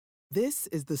This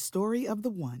is the story of the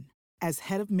one. As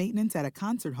head of maintenance at a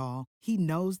concert hall, he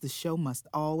knows the show must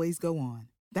always go on.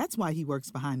 That's why he works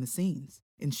behind the scenes,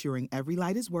 ensuring every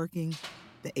light is working,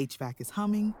 the HVAC is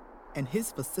humming, and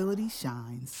his facility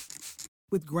shines.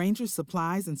 With Grainger's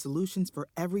supplies and solutions for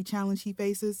every challenge he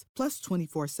faces, plus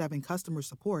 24/7 customer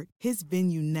support, his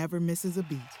venue never misses a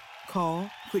beat.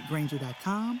 Call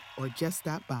quickgrainger.com or just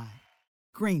stop by.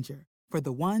 Grainger, for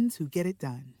the ones who get it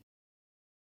done.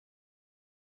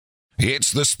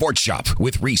 It's the Sports Shop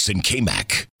with Reese and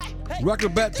K-Mac.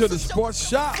 Welcome back to the Sports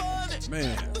Shop.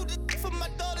 Man,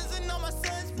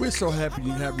 we're so happy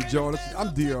you have you join us.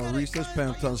 I'm Dion Reese. That's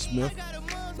Pam Smith.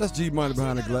 That's G Money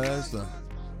behind the glass.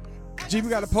 G, we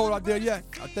got a poll out there yet?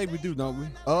 I think we do, don't we?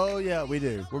 Oh, yeah, we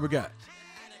do. What we got?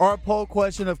 Our poll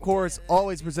question, of course,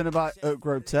 always presented by Oak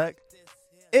Grove Tech.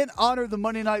 In honor of the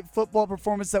Monday Night Football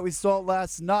performance that we saw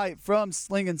last night from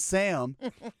Slingin' Sam,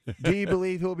 do you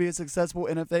believe he'll be a successful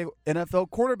NFL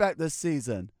quarterback this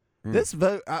season? This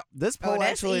poll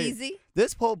easy.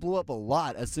 This poll blew up a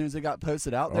lot as soon as it got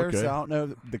posted out there. Okay. So I don't know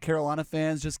if the Carolina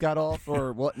fans just got off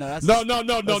or what. No, that's No.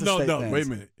 fans. Wait a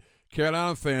minute.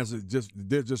 Carolina fans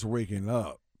they're just waking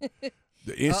up.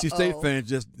 The NC State fans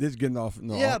just getting off.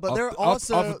 No, yeah, but they're off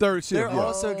the third shift. They're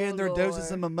also getting their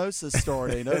doses of mimosas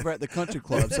starting over at the country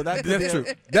club. So that could That's true.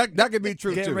 That could be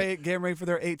true getting too. getting ready for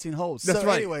their 18 holes. That's so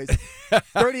right. anyways,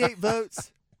 38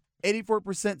 votes,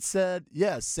 84% said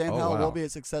yes, Sam Howell will be a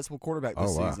successful quarterback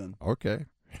this season. Okay,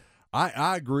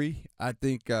 I agree. I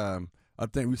think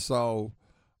we saw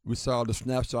the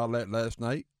snapshot last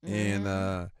night,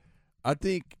 and I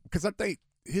think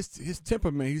his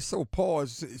temperament, he's so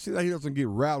poised. It seems like he doesn't get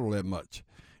rattled that much.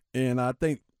 And I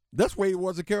think that's where he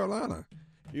was in Carolina.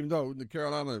 Even though the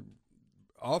Carolina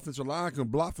offensive line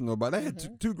couldn't block for nobody. They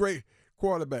had two great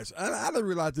quarterbacks. I didn't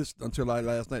realize this until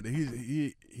last night that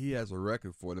he has a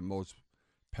record for the most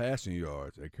passing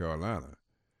yards at Carolina.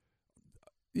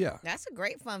 Yeah. That's a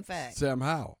great fun fact. Sam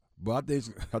Howell. But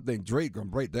I think Drake gonna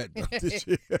break that this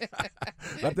year.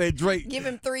 I think Drake Give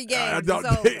him 3 games.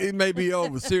 it may be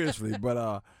over seriously,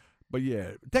 but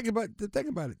yeah, think about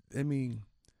it. I mean,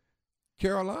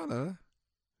 Carolina,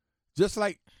 just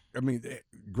like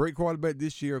great quarterback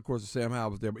this year. Of course, Sam Howell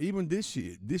was there, but even this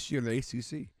year in the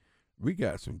ACC, we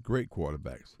got some great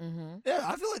quarterbacks. Mm-hmm. Yeah,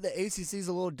 I feel like the ACC is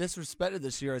a little disrespected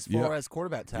this year as far as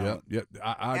quarterback talent. Yeah,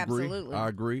 I agree. Absolutely. I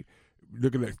agree.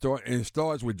 Looking at it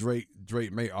starts with Drake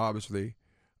May, obviously.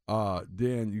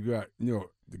 Then you got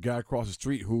the guy across the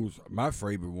street who's my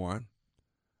favorite one,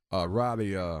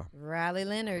 Riley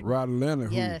Leonard. Riley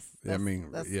Leonard. Yes,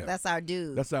 that's our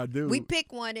dude. That's our dude. We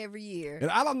pick one every year.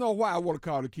 And I don't know why I want to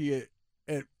call the kid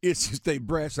at NC State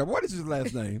Bradshaw. What is his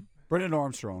last name? Brendan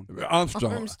Armstrong.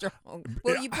 Armstrong.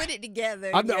 Well, you put it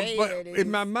together. I know, but in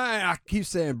my mind, I keep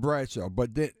saying Bradshaw.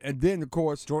 But then of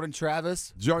course, Jordan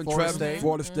Travis,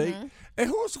 Florida State. And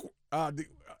who's the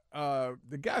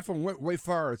guy from Wake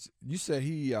Forest? You said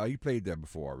he played there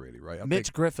before already, right?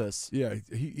 Mitch Griffiths. Yeah,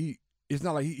 he. It's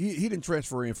not like he didn't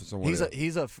transfer in for someone.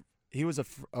 He's a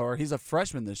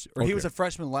freshman this year. Or he was a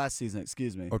freshman last season.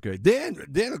 Excuse me. Okay. Then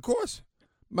of course,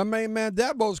 my main man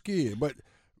Dabo's kid, but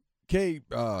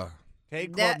Dabo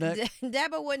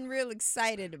wasn't real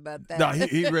excited about that. No,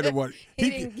 he really wasn't.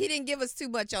 He didn't give us too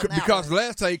much on that because one.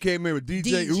 last time he came in with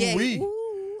DJ Ooh-wee.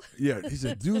 Ooh. Yeah, he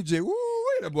said DJ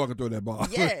Ooh-wee. That boy can throw that ball.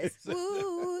 Yes.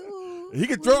 He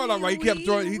could throw it all right. He kept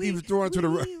throwing. He was throwing to the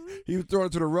wrong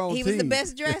team. He was the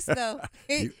best dressed though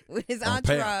with his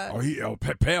entourage.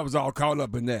 Pam was all caught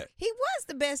up in that. He was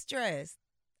the best dressed.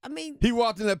 I mean, he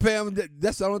walked in that Pam.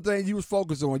 That's the only thing you was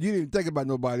focused on. You didn't think about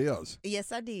nobody else.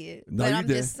 Yes, I did. No, but you I'm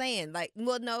didn't. just saying,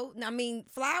 no. I mean,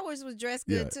 Flowers was dressed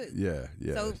good too. Yeah.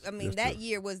 So I mean, that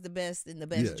year was the best and the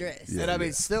best dressed. Yeah, and I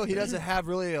mean, still, he doesn't have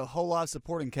really a whole lot of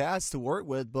supporting cast to work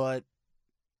with, but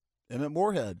Emmett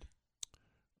Moorhead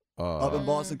up in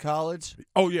Boston College.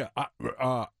 Oh yeah, I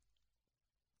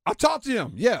talked to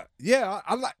him. Yeah.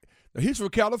 I like. He's from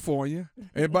California,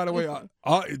 and by the way,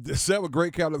 several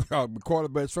great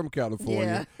quarterbacks from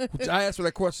California. Yeah. Which I asked for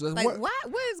that question. Like, what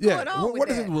is going on? What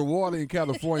is it rewarding in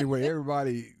California where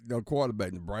everybody,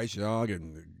 quarterback, Bryce Young,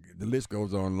 and the list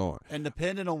goes on and on. And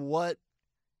depending on what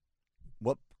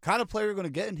kind of player you're going to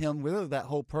get in him, whether that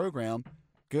whole program,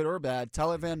 good or bad,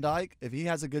 Tyler Van Dyke, if he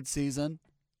has a good season.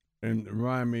 And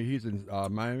remind me, he's in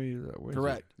Miami.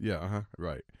 Correct. Yeah.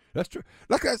 Right. That's true.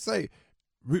 Like I say.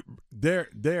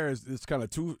 There's kind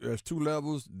of there's two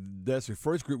levels. That's the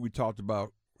first group we talked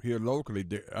about here locally.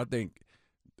 I think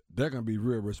they're going to be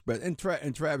real respect. And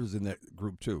Travis in that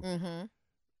group too. Mm-hmm.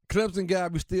 Clemson guy,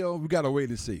 we got to wait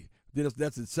and see.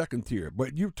 That's the second tier.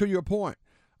 But to your point,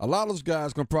 a lot of those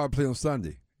guys going to probably play on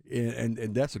Sunday.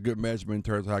 and that's a good measurement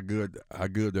in terms of how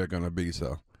good they're going to be.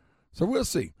 So we'll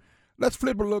see. Let's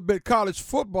flip a little bit. College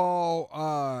football,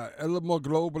 a little more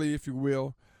globally, if you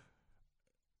will.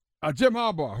 Jim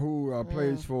Harbaugh, who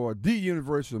plays for the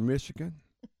University of Michigan,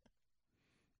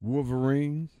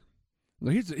 Wolverines. No,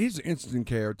 he's an interesting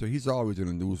character. He's always in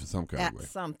the news for some kind of way.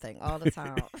 Something all the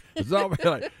time.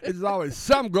 There's always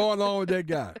something going on with that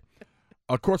guy.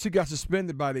 Of course, he got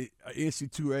suspended by the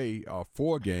NCAA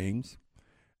 4 games,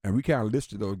 and we kind of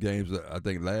listed those games, I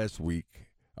think, last week.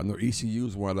 I know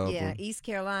ECU's one of them. Yeah, East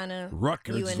Carolina,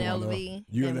 Rutgers, UNLV,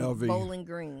 UNLV, and Bowling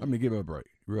Green. I mean, give me a break.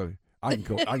 Really, I can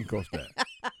coach that.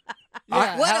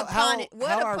 Yeah, How how ironic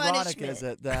punishment. is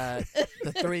it that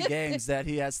the 3 games that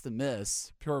he has to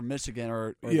miss, pure Michigan,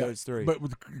 or those 3? But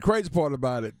the crazy part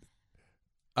about it,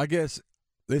 I guess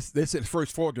they said the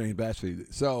first 4 games actually.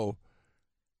 So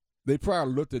they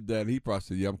probably looked at that and he probably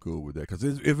said, "Yeah, I'm cool with that." Because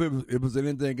if it was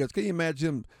anything else, can you imagine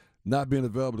him not being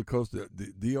available to coach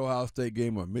the Ohio State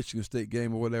game or Michigan State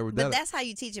game or whatever? But that's how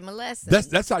you teach him a lesson.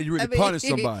 That's how you really punish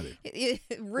somebody.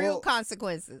 Real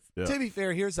consequences. Yeah. To be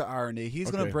fair, here's the irony. He's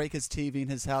going to break his TV in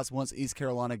his house once East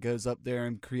Carolina goes up there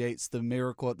and creates the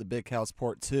miracle at the Big House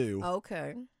Part 2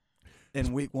 Okay.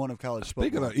 in week 1 of college football.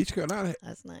 Speaking of East Carolina,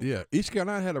 That's nice. yeah, East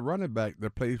Carolina had a running back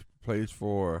that plays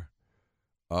for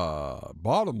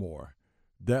Baltimore.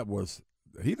 That was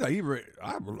I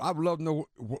would love to know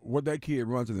what that kid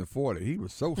runs in the 40. He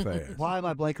was so fast. Why am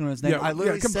I blanking on his name? I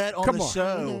literally said on the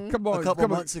show a couple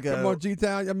months ago. Come on,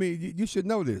 G-Town. I mean, you should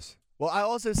know this. Well, I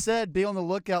also said be on the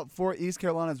lookout for East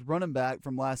Carolina's running back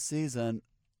from last season.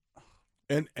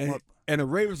 And the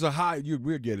Ravens are high.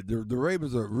 We'll get it. The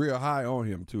Ravens are real high on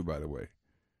him too, by the way.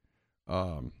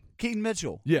 Keaton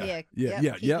Mitchell. Yeah.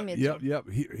 Keaton Mitchell.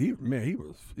 He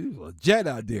was a jet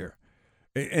out there.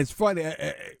 And it's funny.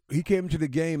 He came to the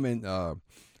game and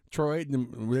Troy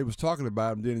Aikman, they was talking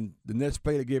about him. Then the next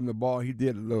play they gave him the ball, he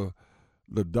did a little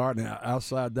dart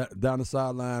outside down the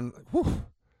sideline. Whew.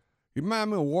 He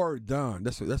reminds me of Warrick Dunn.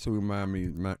 That's what reminds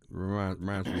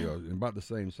me of. About the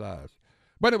same size.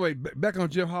 But anyway, back on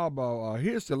Jim Harbaugh.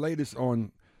 Here's the latest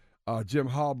on Jim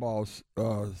Harbaugh's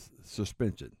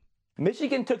suspension.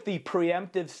 Michigan took the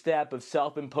preemptive step of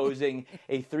self-imposing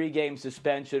a 3-game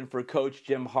suspension for Coach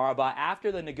Jim Harbaugh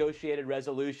after the negotiated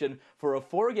resolution for a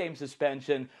 4-game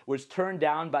suspension was turned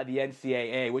down by the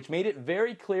NCAA, which made it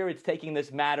very clear it's taking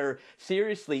this matter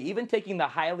seriously, even taking the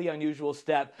highly unusual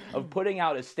step of putting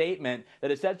out a statement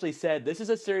that essentially said this is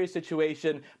a serious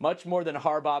situation, much more than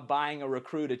Harbaugh buying a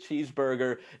recruit a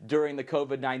cheeseburger during the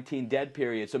COVID-19 dead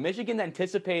period. So Michigan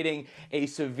anticipating a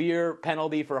severe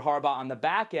penalty for Harbaugh on the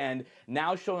back end,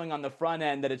 now showing on the front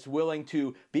end that it's willing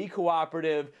to be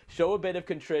cooperative, show a bit of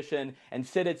contrition, and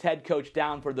sit its head coach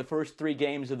down for the first 3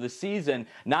 games of the season,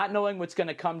 not knowing what's going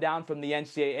to come down from the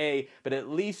NCAA, but at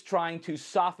least trying to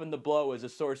soften the blow, as a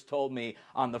source told me,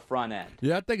 on the front end.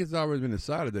 Yeah, I think it's already been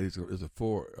decided that it's a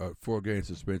 4-game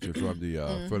suspension from the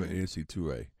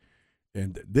NCAA.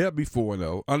 And they'll be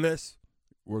 4-0, unless,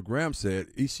 what Graham said,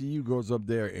 ECU goes up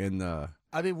there and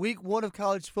I mean, week 1 of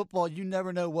college football, you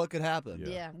never know what could happen.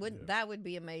 That would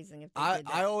be amazing if they did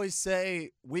that. I always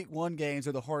say week 1 games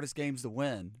are the hardest games to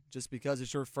win, just because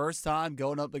it's your first time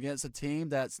going up against a team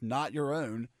that's not your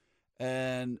own,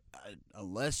 and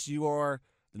unless you are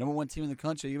the number 1 team in the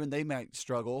country, even they might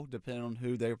struggle depending on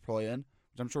who they're playing.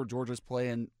 Which I'm sure Georgia's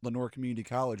playing Lenore Community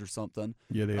College or something.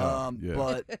 Yeah, they are.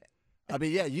 But I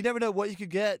mean, you never know what you could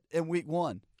get in week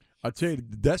 1. I tell you,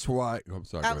 that's why. I'm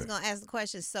sorry. I was going to ask the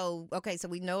question. So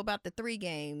we know about the 3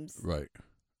 games. Right.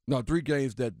 No, 3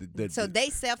 games that so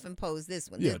they self-imposed this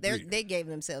one. Yeah, they gave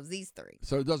themselves these 3.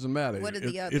 So it doesn't matter. What are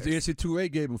the others? If the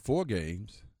NCAA gave them 4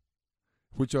 games,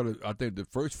 which are I think the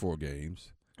first 4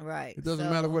 games. Right. It doesn't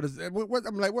matter what is. What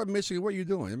I'm like. What Michigan? What are you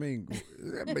doing? I mean,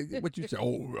 what you say?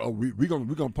 We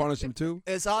gonna punish them too?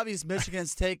 It's obvious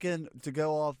Michigan's taken, to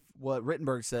go off what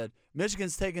Rittenberg said,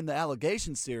 Michigan's taking the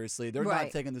allegations seriously. They're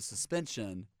not taking the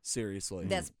suspension seriously.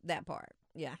 That's that part.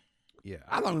 Yeah. Yeah.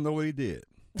 I don't even know what he did.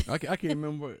 I can't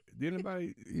remember. Did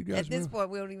anybody? You guys? At this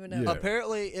point, we don't even know. Yeah.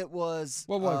 Apparently, it was.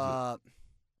 What was it?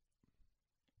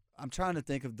 I'm trying to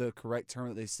think of the correct term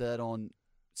that they said on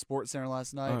Sports Center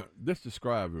last night. Just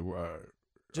describe it.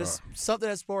 Just something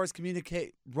as far as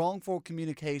wrongful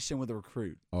communication with a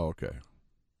recruit. Oh, okay.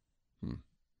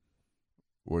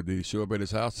 Or did he show up at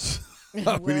his house?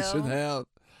 Well, he shouldn't have.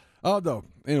 Oh, no.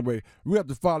 Anyway, we have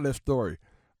to follow that story.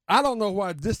 I don't know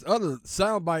why this other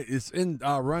soundbite is in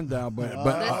our rundown, but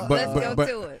let's go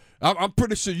to it. I'm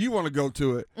pretty sure you want to go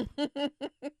to it.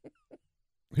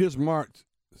 Here's Mark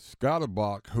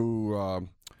Scotterbach, who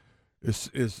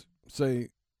is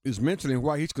mentioning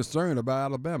why he's concerned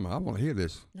about Alabama. I want to hear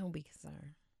this. Don't be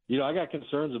concerned. I got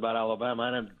concerns about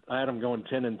Alabama. I had them going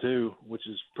 10-2, which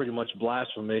is pretty much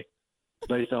blasphemy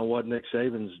based on what Nick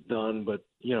Saban's done. But,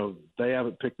 they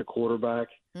haven't picked a quarterback.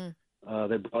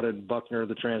 They brought in Buckner,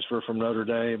 the transfer from Notre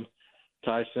Dame,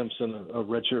 Ty Simpson, a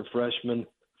redshirt freshman,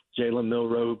 Jalen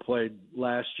Milroe, who played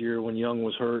last year when Young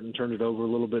was hurt and turned it over a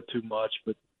little bit too much.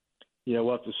 But,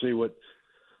 we'll have to see what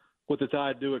the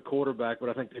Tide do at quarterback. But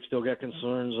I think they've still got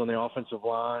concerns on the offensive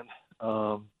line.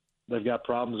 They've got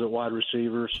problems at wide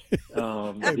receivers.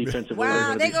 Defensively,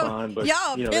 they're going to be fine. But,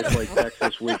 they play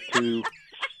Texas week 2.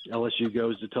 LSU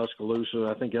goes to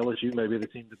Tuscaloosa. I think LSU may be the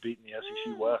team to beat in the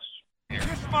SEC West.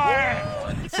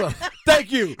 So,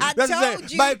 thank you. I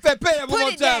told you. Pay that one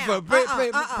more time for Put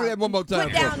that one more time.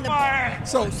 Put down the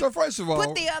So first of all,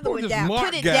 put the other one down. Mark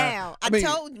Put it guy, down. I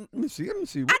told you. Let me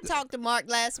see. I talked to Mark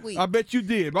last week. I bet you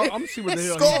did. I'm gonna see what the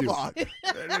hell he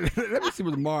did. Let me see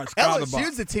what the Mark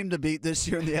LSU's the team to beat this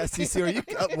year in the SEC. Are you?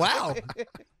 Wow.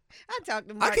 I talked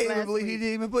to Mark I can't last even believe week. he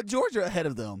didn't even put Georgia ahead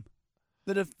of them.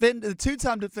 The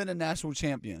two-time defending national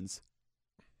champions.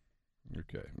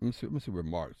 Okay, let me see where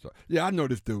Mark's. Yeah, I know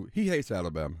this dude. He hates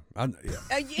Alabama. He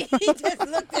just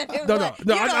looked at him.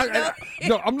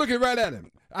 No, I'm looking right at him.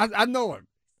 I know him.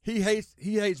 He hates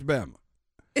Bama.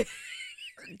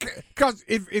 Because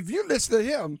if you listen to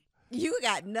him, you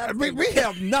got nothing. We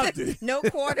have nothing. No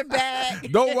quarterback.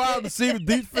 No wide receiver.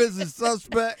 Defense is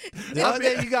suspect. The only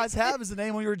thing you guys have is the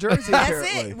name on your jersey. That's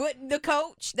apparently. it. What, the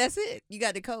coach. That's it. You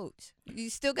got the coach. You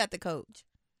still got the coach.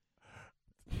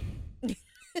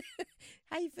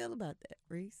 How you feel about that,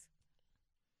 Reese?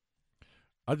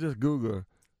 I just Googled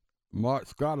Mark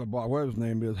Scotterbar, whatever his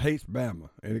name is, hates Bama,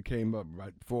 and it came up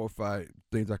like 4 or 5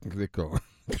 things I can click on.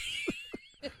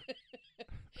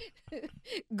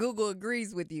 Google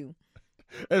agrees with you.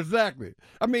 Exactly.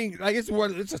 I mean, like it's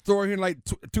a story in like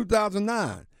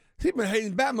 2009. He's been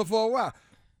hating Bama for a while.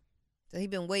 So he's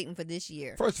been waiting for this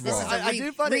year. First of all, I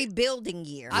do find rebuilding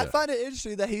year. I find it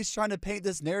interesting that he's trying to paint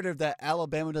this narrative that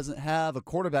Alabama doesn't have a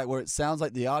quarterback, where it sounds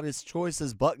like the obvious choice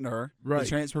is Buckner, the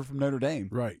transfer from Notre Dame.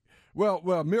 Right. Well,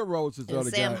 Milrose is the other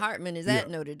Sam guy. Hartman is at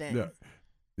Notre Dame.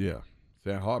 Yeah.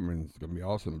 Sam Hartman is going to be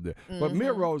awesome there. Mm-hmm. But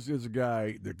Milrose is a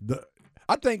guy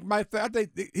I think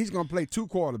he's going to play 2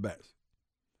 quarterbacks.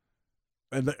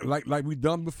 And like we've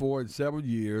done before in several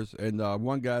years, and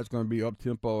one guy's going to be up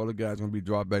tempo, other guy's going to be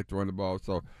drop back throwing the ball.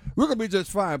 So we're going to be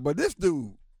just fine. But this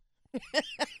dude,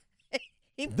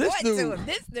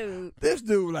 This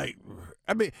dude, like,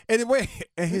 I mean, anyway,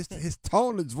 and his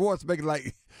tone, his voice, make it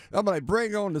like I'm like,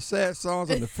 bring on the sad songs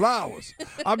and the flowers.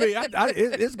 I mean,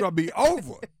 it's going to be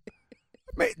over.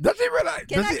 I mean, does he realize?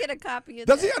 Can I get a copy of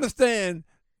that? Does he understand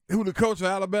who the coach of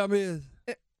Alabama is?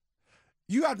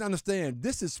 You have to understand,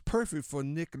 this is perfect for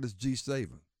Nicholas G.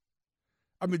 Saban.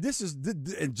 I mean,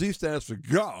 and G stands for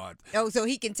God. Oh, so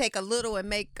he can take a little and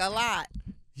make a lot.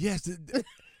 Yes,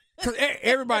 because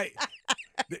everybody,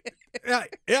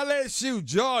 LSU,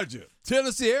 Georgia,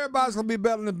 Tennessee, everybody's gonna be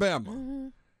better than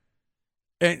Bama.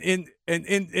 And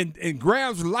in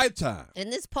Graham's lifetime. In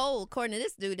this poll, according to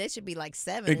this dude, they should be like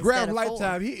 7. In Graham's 4.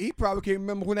 lifetime, he probably can't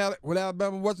remember when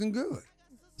Alabama wasn't good.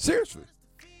 Seriously.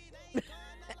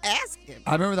 Ask him.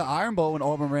 I remember the Iron Bowl when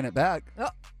Auburn ran it back. Oh,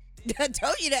 I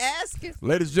told you to ask him.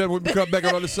 Ladies and gentlemen, we come back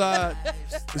on the other side.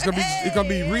 It's gonna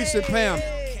be Reese and Pam.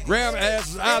 Graham ass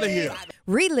is out of here.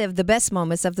 Relive the best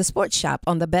moments of the Sports Shop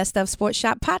on the Best of Sports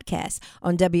Shop podcast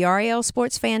on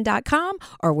WRLSportsFan.com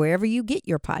or wherever you get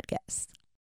your podcasts.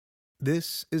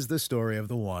 This is the story of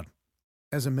the one.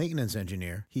 As a maintenance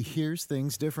engineer, he hears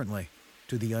things differently.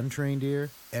 To the untrained ear,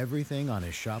 everything on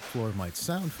his shop floor might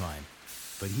sound fine,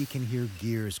 but he can hear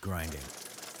gears grinding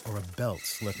or a belt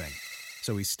slipping.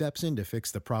 So he steps in to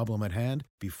fix the problem at hand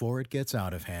before it gets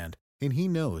out of hand. And he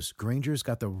knows Grainger's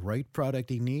got the right product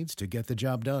he needs to get the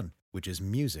job done, which is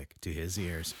music to his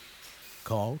ears.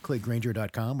 Call, click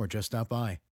Grainger.com, or just stop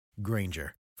by.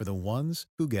 Grainger, for the ones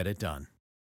who get it done.